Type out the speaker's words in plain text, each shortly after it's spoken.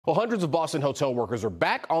Well, hundreds of Boston hotel workers are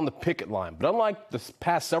back on the picket line, but unlike the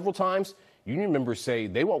past several times, union members say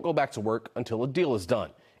they won't go back to work until a deal is done.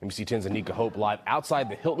 NBC 10's Anika Hope live outside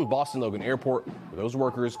the Hilton Boston Logan Airport, where those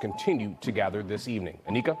workers continue to gather this evening.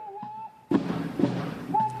 Anika?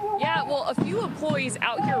 Yeah, well, a few employees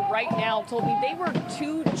out here right now told me they work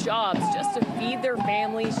 2 jobs just to feed their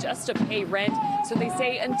families, just to pay rent. So they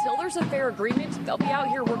say until there's a fair agreement, they'll be out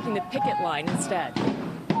here working the picket line instead.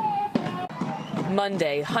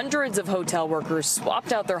 Monday, hundreds of hotel workers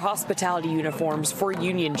swapped out their hospitality uniforms for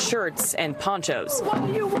union shirts and ponchos. What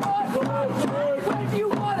do you want? What do you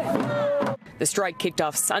want? The strike kicked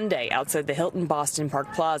off Sunday outside the Hilton Boston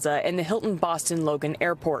Park Plaza and the Hilton Boston Logan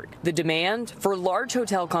Airport. The demand for large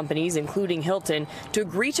hotel companies, including Hilton, to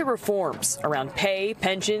agree to reforms around pay,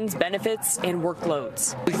 pensions, benefits, and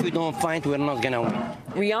workloads. If we don't fight, we're not going to win.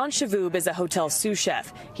 Rian Shavoob is a hotel sous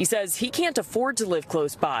chef. He says he can't afford to live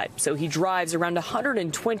close by, so he drives around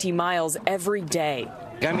 120 miles every day.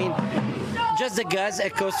 I mean, just the gas,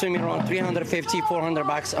 it costs me around $350,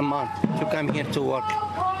 $400 a month to come here to work.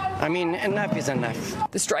 I mean, enough is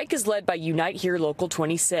enough. The strike is led by Unite Here Local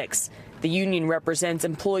 26. The union represents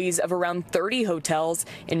employees of around 30 hotels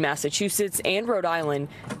in Massachusetts and Rhode Island.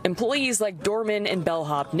 Employees like doorman and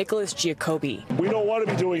bellhop Nicholas Giacobbe. We don't want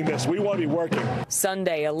to be doing this. We want to be working.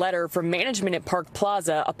 Sunday, a letter from management at Park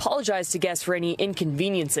Plaza apologized to guests for any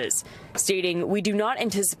inconveniences, stating, "We do not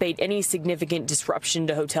anticipate any significant disruption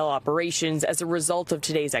to hotel operations as a result of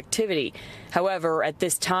today's activity. However, at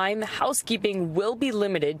this time, housekeeping will be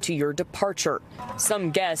limited to your departure."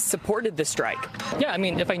 Some guests supported the strike. Yeah, I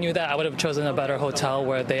mean, if I knew that, I would have chosen a better hotel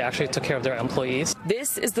where they actually took care of their employees.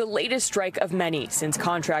 This is the latest strike of many since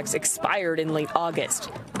contracts expired in late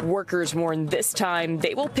August. Workers warn this time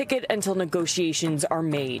they will picket until negotiations are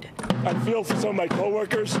made. I feel for some of my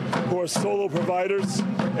coworkers who are solo providers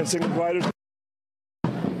and single providers.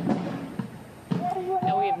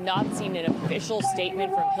 Now, we have not seen an official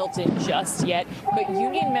statement from Hilton just yet, but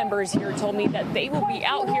union members here told me that they will be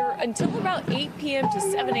out here until about 8 p.m. to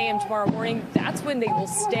 7 a.m. tomorrow morning. That's when they will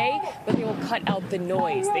stay, but they will cut out the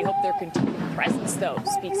noise. They hope their continued presence, though,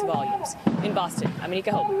 speaks volumes. In Boston, I'm Anika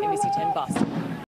Hope, NBC 10 Boston.